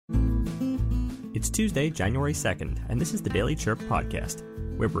It's Tuesday, January 2nd, and this is the Daily Chirp Podcast.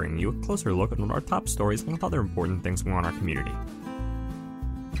 We're bringing you a closer look at one of our top stories along with other important things going on in our community.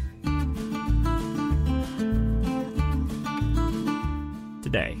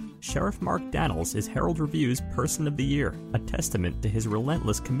 Today, Sheriff Mark Dannels is Herald Review's Person of the Year, a testament to his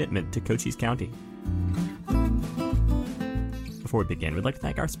relentless commitment to Cochise County. Before we begin, we'd like to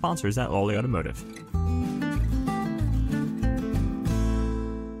thank our sponsors at Lawley Automotive.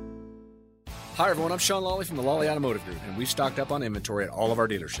 Hi everyone, I'm Sean Lawley from the Lawley Automotive Group, and we've stocked up on inventory at all of our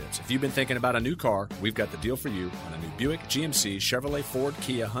dealerships. If you've been thinking about a new car, we've got the deal for you on a new Buick, GMC, Chevrolet, Ford,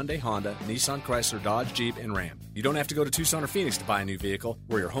 Kia, Hyundai, Honda, Nissan, Chrysler, Dodge, Jeep, and Ram. You don't have to go to Tucson or Phoenix to buy a new vehicle.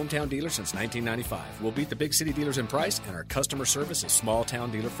 We're your hometown dealer since 1995. We'll beat the big city dealers in price, and our customer service is small town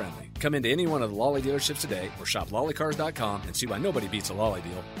dealer friendly. Come into any one of the Lawley dealerships today or shop lawleycars.com and see why nobody beats a Lawley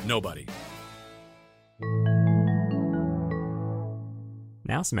deal. Nobody.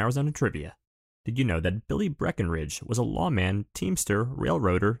 Now some Arizona trivia. Did you know that Billy Breckenridge was a lawman, teamster,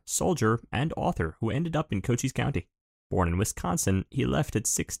 railroader, soldier, and author who ended up in Cochise County? Born in Wisconsin, he left at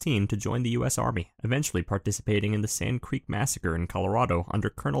 16 to join the U.S. Army, eventually participating in the Sand Creek Massacre in Colorado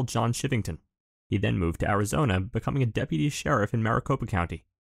under Colonel John Shivington. He then moved to Arizona, becoming a deputy sheriff in Maricopa County.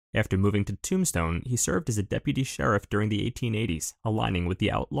 After moving to Tombstone, he served as a deputy sheriff during the 1880s, aligning with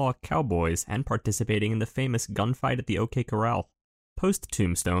the outlaw cowboys and participating in the famous gunfight at the OK Corral.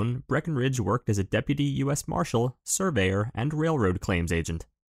 Post-Tombstone, Breckenridge worked as a deputy U.S. Marshal, surveyor, and railroad claims agent.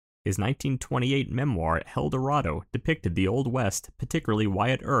 His 1928 memoir, Eldorado, depicted the Old West, particularly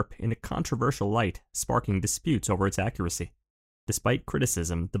Wyatt Earp, in a controversial light, sparking disputes over its accuracy. Despite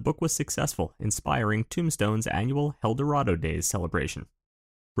criticism, the book was successful, inspiring Tombstone's annual Eldorado Days celebration.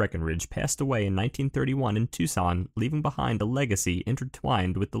 Breckenridge passed away in 1931 in Tucson, leaving behind a legacy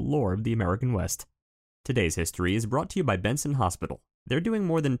intertwined with the lore of the American West. Today's history is brought to you by Benson Hospital. They're doing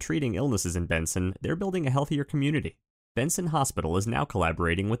more than treating illnesses in Benson, they're building a healthier community. Benson Hospital is now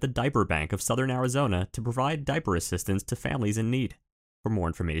collaborating with the Diaper Bank of Southern Arizona to provide diaper assistance to families in need. For more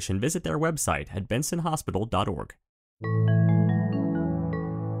information, visit their website at bensonhospital.org.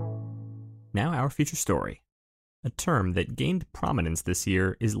 Now our feature story. A term that gained prominence this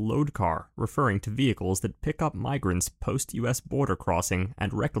year is load car, referring to vehicles that pick up migrants post-U.S. border crossing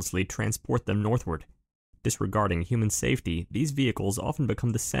and recklessly transport them northward. Disregarding human safety, these vehicles often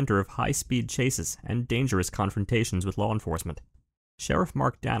become the center of high-speed chases and dangerous confrontations with law enforcement. Sheriff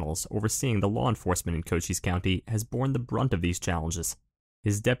Mark Dannels, overseeing the law enforcement in Cochise County, has borne the brunt of these challenges.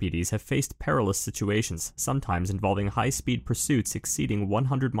 His deputies have faced perilous situations, sometimes involving high-speed pursuits exceeding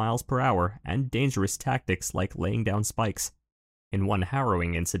 100 miles per hour and dangerous tactics like laying down spikes. In one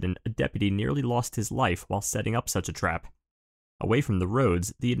harrowing incident, a deputy nearly lost his life while setting up such a trap. Away from the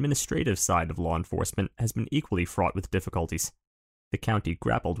roads, the administrative side of law enforcement has been equally fraught with difficulties. The county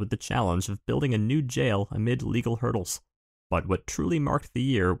grappled with the challenge of building a new jail amid legal hurdles. But what truly marked the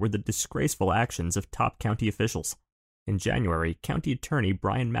year were the disgraceful actions of top county officials. In January, County Attorney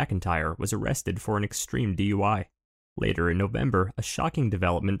Brian McIntyre was arrested for an extreme DUI. Later in November, a shocking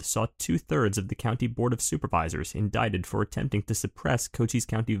development saw 2/3 of the County Board of Supervisors indicted for attempting to suppress Cochise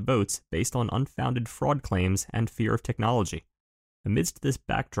County votes based on unfounded fraud claims and fear of technology. Amidst this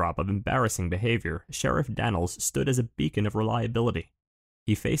backdrop of embarrassing behavior, Sheriff Dannels stood as a beacon of reliability.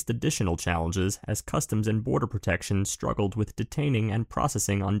 He faced additional challenges as Customs and Border Protection struggled with detaining and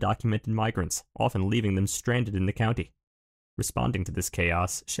processing undocumented migrants, often leaving them stranded in the county. Responding to this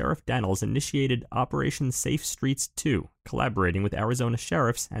chaos, Sheriff Dannels initiated Operation Safe Streets 2, collaborating with Arizona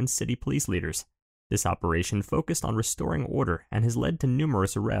sheriffs and city police leaders. This operation focused on restoring order and has led to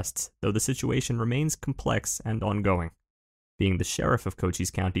numerous arrests, though the situation remains complex and ongoing. Being the sheriff of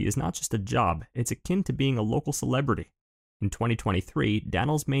Cochise County is not just a job, it's akin to being a local celebrity. In 2023,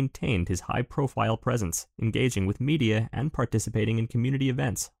 Dannels maintained his high-profile presence, engaging with media and participating in community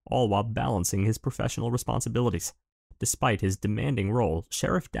events, all while balancing his professional responsibilities. Despite his demanding role,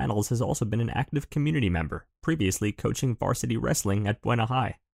 Sheriff Dannels has also been an active community member, previously coaching varsity wrestling at Buena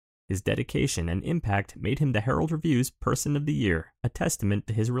High. His dedication and impact made him the Herald Review's Person of the Year, a testament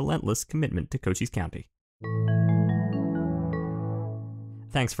to his relentless commitment to Cochise County.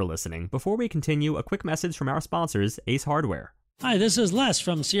 Thanks for listening. Before we continue, a quick message from our sponsors, Ace Hardware. Hi, this is Les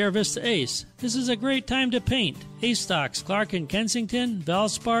from Sierra Vista Ace. This is a great time to paint. Ace stocks Clark & Kensington,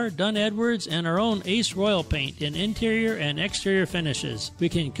 Valspar, Dunn Edwards, and our own Ace Royal paint in interior and exterior finishes. We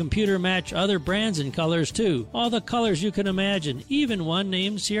can computer match other brands and colors too. All the colors you can imagine, even one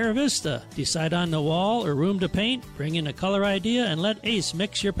named Sierra Vista. Decide on the wall or room to paint, bring in a color idea, and let Ace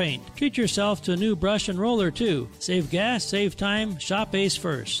mix your paint. Treat yourself to a new brush and roller too. Save gas, save time, shop Ace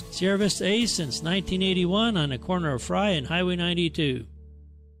first. Sierra Vista Ace since 1981 on the corner of Fry and Highway 92.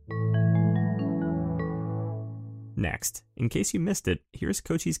 Next, in case you missed it, here's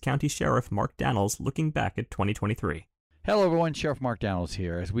Cochise County Sheriff Mark Dannels looking back at 2023. Hello, everyone. Sheriff Mark Dannels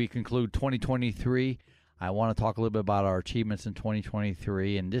here. As we conclude 2023, I want to talk a little bit about our achievements in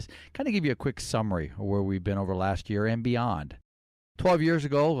 2023 and just kind of give you a quick summary of where we've been over last year and beyond. 12 years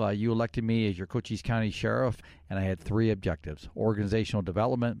ago, you elected me as your Cochise County Sheriff, and I had 3 objectives: organizational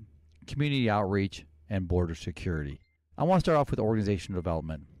development, community outreach, and border security. I want to start off with organizational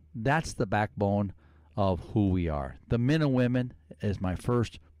development. That's the backbone of who we are. The men and women is my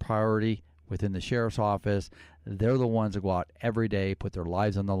first priority within the Sheriff's Office. They're the ones that go out every day, put their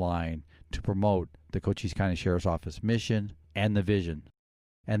lives on the line to promote the Cochise County Sheriff's Office mission and the vision.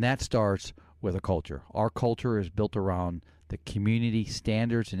 And that starts with a culture. Our culture is built around the community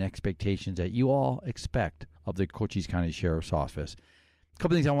standards and expectations that you all expect of the Cochise County Sheriff's Office. A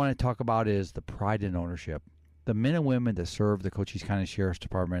couple things I want to talk about is the pride and ownership. The men and women that serve the Cochise County Sheriff's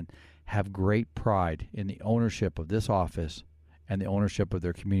Department have great pride in the ownership of this office and the ownership of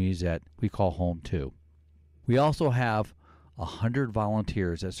their communities that we call home too. We also have 100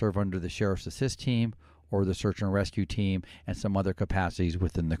 volunteers that serve under the Sheriff's Assist Team or the Search and Rescue Team and some other capacities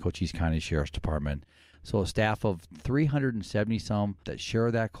within the Cochise County Sheriff's Department. So a staff of 370 some that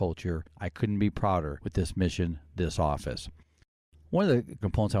share that culture. I couldn't be prouder with this mission, this office. One of the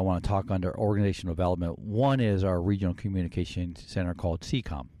components I want to talk under organizational development, one is our regional communication center called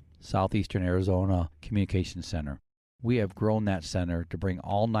CCOM, Southeastern Arizona Communication Center. We have grown that center to bring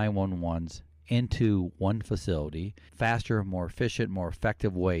all 911s into one facility, faster, more efficient, more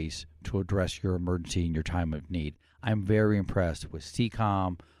effective ways to address your emergency in your time of need. I'm very impressed with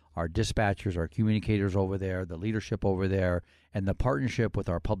CCOM, our dispatchers, our communicators over there, the leadership over there, and the partnership with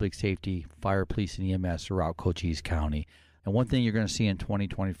our public safety, fire, police, and EMS throughout Cochise County. And one thing you're going to see in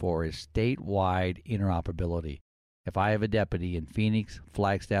 2024 is statewide interoperability. If I have a deputy in Phoenix,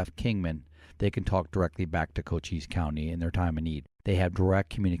 Flagstaff, Kingman, they can talk directly back to Cochise County in their time of need. They have direct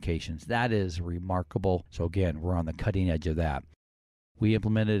communications. That is remarkable. So again, we're on the cutting edge of that. We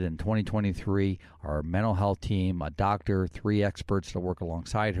implemented in 2023 our mental health team, a doctor, 3 experts to work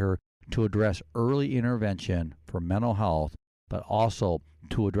alongside her to address early intervention for mental health, but also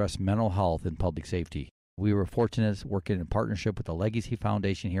to address mental health and public safety. We were fortunate working in partnership with the Legacy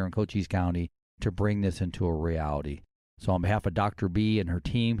Foundation here in Cochise County to bring this into a reality. So on behalf of Dr. B and her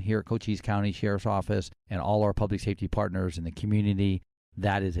team here at Cochise County Sheriff's Office and all our public safety partners in the community,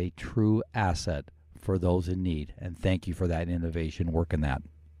 that is a true asset for those in need. And thank you for that innovation, working that.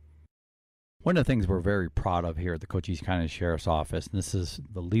 One of the things we're very proud of here at the Cochise County Sheriff's Office, and this is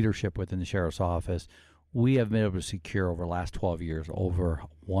the leadership within the Sheriff's Office, we have been able to secure over the last 12 years over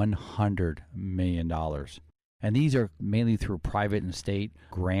 $100 million. And these are mainly through private and state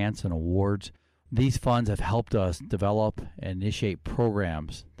grants and awards. These funds have helped us develop and initiate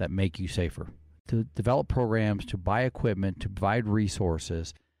programs that make you safer. To develop programs, to buy equipment, to provide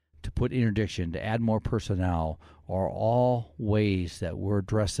resources, to put interdiction, to add more personnel are all ways that we're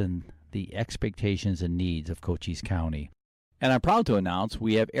addressing the expectations and needs of Cochise County. And I'm proud to announce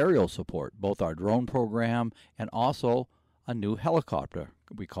we have aerial support, both our drone program and also a new helicopter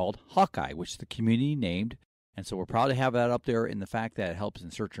we called Hawkeye, which the community named. And so we're proud to have that up there in the fact that it helps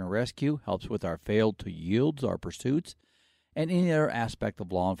in search and rescue, helps with our failed to yields, our pursuits, and any other aspect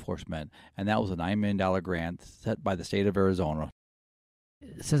of law enforcement. And that was a $9 million grant set by the state of Arizona.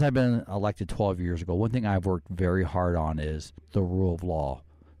 Since I've been elected 12 years ago, one thing I've worked very hard on is the rule of law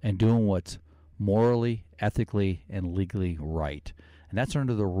and doing what's morally, ethically, and legally right. And that's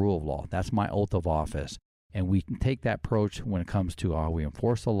under the rule of law. That's my oath of office. And we can take that approach when it comes to how we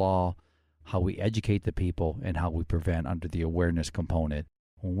enforce the law, how we educate the people, and how we prevent under the awareness component.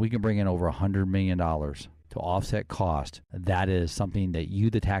 When we can bring in over $100 million to offset cost, that is something that you,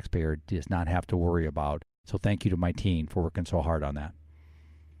 the taxpayer, does not have to worry about. So thank you to my team for working so hard on that.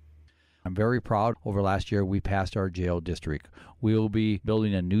 I'm very proud. Over last year, we passed our jail district. We will be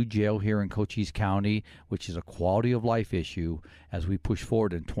building a new jail here in Cochise County, which is a quality of life issue as we push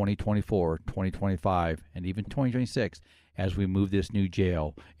forward in 2024, 2025, and even 2026 as we move this new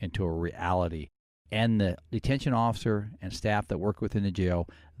jail into a reality. And the detention officer and staff that work within the jail,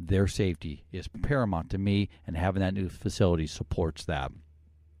 their safety is paramount to me, and having that new facility supports that.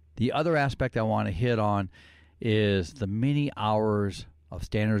 The other aspect I want to hit on is the many hours of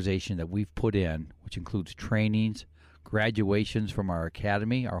standardization that we've put in, which includes trainings, graduations from our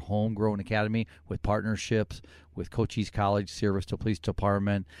academy, our homegrown academy, with partnerships with Cochise College, Service to Police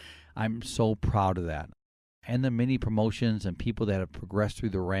Department. I'm so proud of that. And the many promotions and people that have progressed through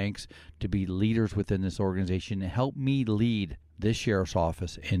the ranks to be leaders within this organization and help me lead this sheriff's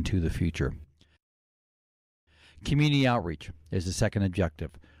office into the future. Community outreach is the second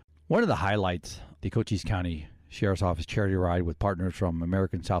objective. One of the highlights of the Cochise County Sheriff's Office Charity Ride with partners from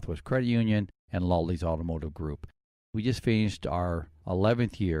American Southwest Credit Union and Lawley's Automotive Group. We just finished our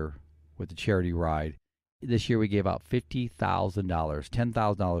 11th year with the Charity Ride. This year we gave out $50,000,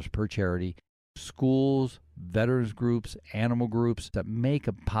 $10,000 per charity. Schools, veterans groups, animal groups that make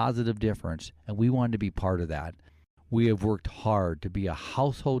a positive difference, and we wanted to be part of that. We have worked hard to be a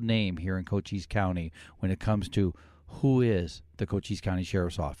household name here in Cochise County when it comes to who is the Cochise County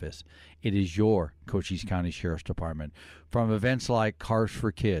Sheriff's Office. It is your Cochise County Sheriff's Department. From events like Cars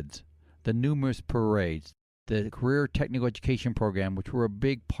for Kids, the numerous parades, the Career Technical Education Program, which we're a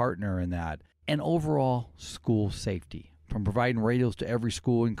big partner in that, and overall school safety. From providing radios to every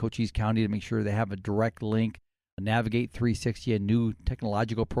school in Cochise County to make sure they have a direct link. Navigate 360, a new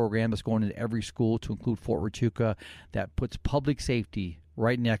technological program that's going into every school to include Fort Huachuca that puts public safety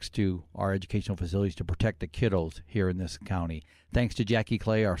right next to our educational facilities to protect the kiddos here in this county. Thanks to Jackie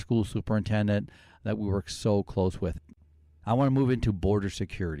Clay, our school superintendent, that we work so close with. I want to move into border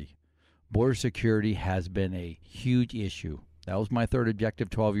security. Border security has been a huge issue. That was my third objective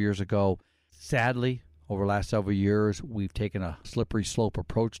 12 years ago. Sadly, over the last several years, we've taken a slippery slope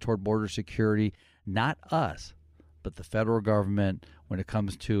approach toward border security. Not us, but the federal government when it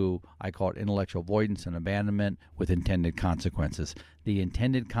comes to, I call it intellectual avoidance and abandonment with intended consequences. The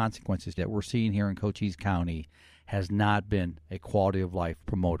intended consequences that we're seeing here in Cochise County has not been a quality of life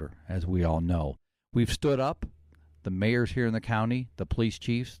promoter, as we all know. We've stood up, the mayors here in the county, the police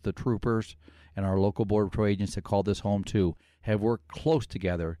chiefs, the troopers, and our local Border Patrol agents that call this home too, have worked close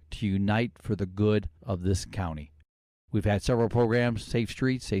together to unite for the good of this county. We've had several programs. Safe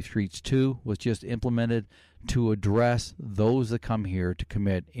Streets 2 was just implemented to address those that come here to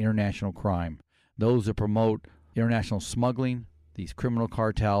commit international crime, those that promote international smuggling, these criminal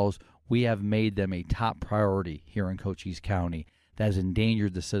cartels. We have made them a top priority here in Cochise County. That has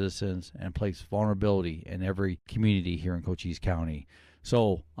endangered the citizens and placed vulnerability in every community here in Cochise County.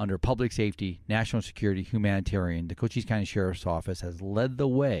 So, under public safety, national security, humanitarian, the Cochise County Sheriff's Office has led the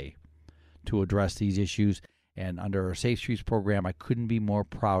way to address these issues. And under our Safe Streets program, I couldn't be more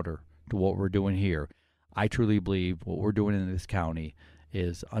prouder to what we're doing here. I truly believe what we're doing in this county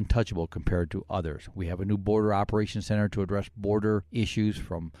is untouchable compared to others. We have a new border operations center to address border issues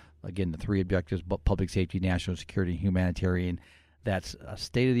from, again, the three objectives, but public safety, national security, and humanitarian. That's a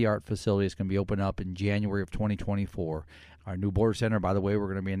state-of-the-art facility. It's going to be opened up in January of 2024. Our new border center, by the way, we're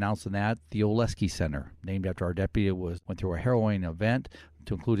going to be announcing that, the Oleski Center, named after our deputy, went through a harrowing event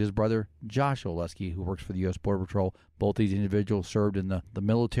to include his brother, Josh Oleski, who works for the U.S. Border Patrol. Both these individuals served in the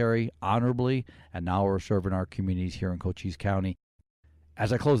military honorably, and now are serving our communities here in Cochise County.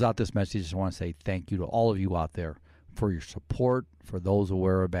 As I close out this message, I just want to say thank you to all of you out there for your support, for those who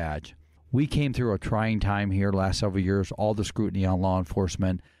wear a badge. We came through a trying time here the last several years, all the scrutiny on law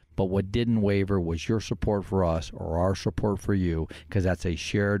enforcement, but what didn't waver was your support for us or our support for you, because that's a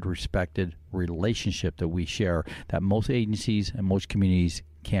shared, respected relationship that we share that most agencies and most communities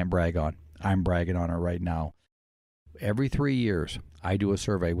can't brag on. I'm bragging on it right now. Every 3 years, I do a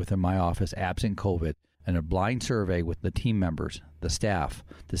survey within my office, absent COVID, and a blind survey with the team members, the staff,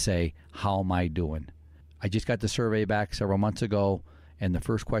 to say, how am I doing? I just got the survey back several months ago. And the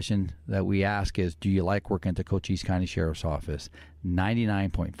first question that we ask is, do you like working at the Cochise County Sheriff's Office?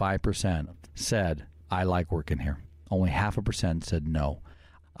 99.5% said, I like working here. Only 0.5% said no.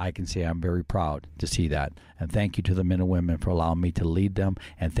 I can say I'm very proud to see that. And thank you to the men and women for allowing me to lead them.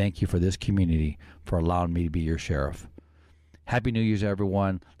 And thank you for this community for allowing me to be your sheriff. Happy New Year's,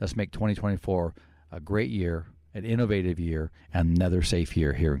 everyone. Let's make 2024 a great year, an innovative year, and another safe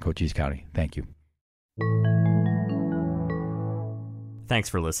year here in Cochise County. Thank you. Thanks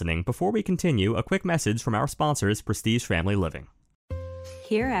for listening. Before we continue, a quick message from our sponsors, Prestige Family Living.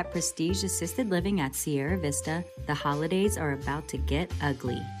 Here at Prestige Assisted Living at Sierra Vista, the holidays are about to get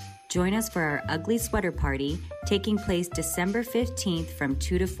ugly. Join us for our Ugly Sweater Party, taking place December 15th from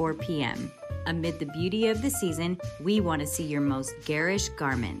 2 to 4 p.m. Amid the beauty of the season, we want to see your most garish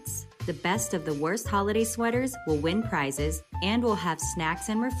garments. The best of the worst holiday sweaters will win prizes, and we'll have snacks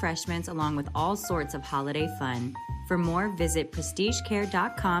and refreshments along with all sorts of holiday fun. For more, visit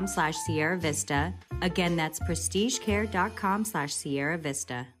prestigecare.com/Sierra Vista. Again, that's prestigecare.com/Sierra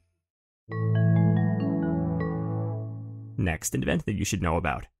Vista. Next, an event that you should know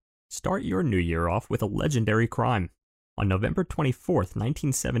about. Start your new year off with a legendary crime. On November 24th,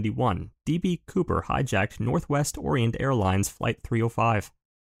 1971, D.B. Cooper hijacked Northwest Orient Airlines Flight 305.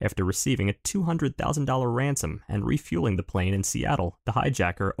 After receiving a $200,000 ransom and refueling the plane in Seattle, the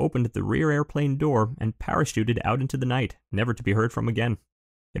hijacker opened the rear airplane door and parachuted out into the night, never to be heard from again.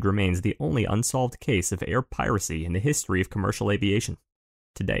 It remains the only unsolved case of air piracy in the history of commercial aviation.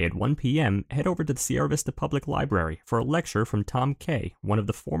 Today at 1 p.m., head over to the Sierra Vista Public Library for a lecture from Tom Kay, one of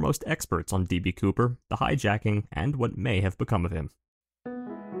the foremost experts on D.B. Cooper, the hijacking, and what may have become of him.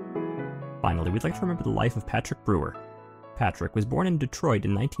 Finally, we'd like to remember the life of Patrick Brewer. Patrick was born in Detroit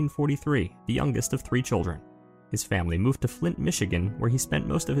in 1943, the youngest of 3 children. His family moved to Flint, Michigan, where he spent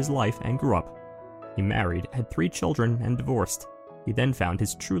most of his life and grew up. He married, had 3 children, and divorced. He then found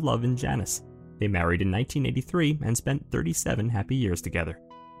his true love in Janice. They married in 1983 and spent 37 happy years together.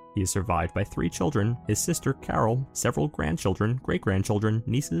 He is survived by 3 children, his sister Carol, several grandchildren, great-grandchildren,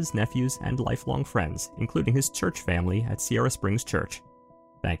 nieces, nephews, and lifelong friends, including his church family at Sierra Springs Church.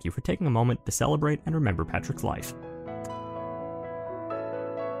 Thank you for taking a moment to celebrate and remember Patrick's life.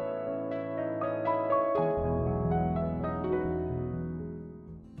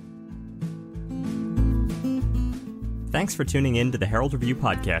 Thanks for tuning in to the Herald Review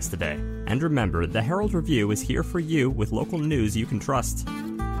podcast today. And remember, the Herald Review is here for you with local news you can trust.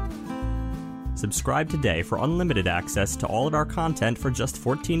 Subscribe today for unlimited access to all of our content for just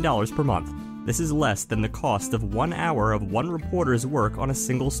 $14 per month. This is less than the cost of 1 hour of one reporter's work on a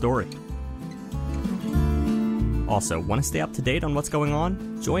single story. Also, want to stay up to date on what's going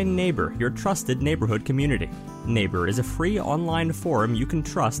on? Join Neighbor, your trusted neighborhood community. Neighbor is a free online forum you can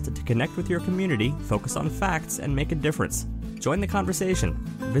trust to connect with your community, focus on facts, and make a difference. Join the conversation.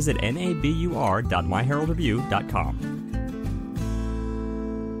 Visit nabur.myheraldreview.com.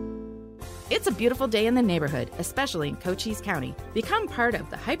 It's a beautiful day in the neighborhood, especially in Cochise County. Become part of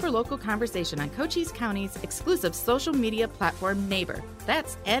the hyperlocal conversation on Cochise County's exclusive social media platform, Neighbor.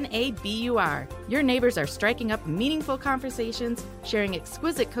 That's NABUR. Your neighbors are striking up meaningful conversations, sharing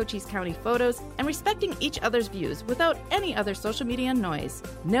exquisite Cochise County photos, and respecting each other's views without any other social media noise.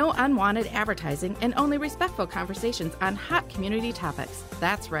 No unwanted advertising and only respectful conversations on hot community topics.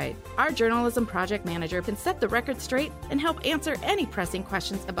 That's right. Our journalism project manager can set the record straight and help answer any pressing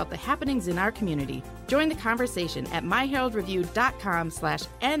questions about the happenings in our community. Join the conversation at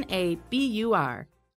myheraldreview.com/NABUR.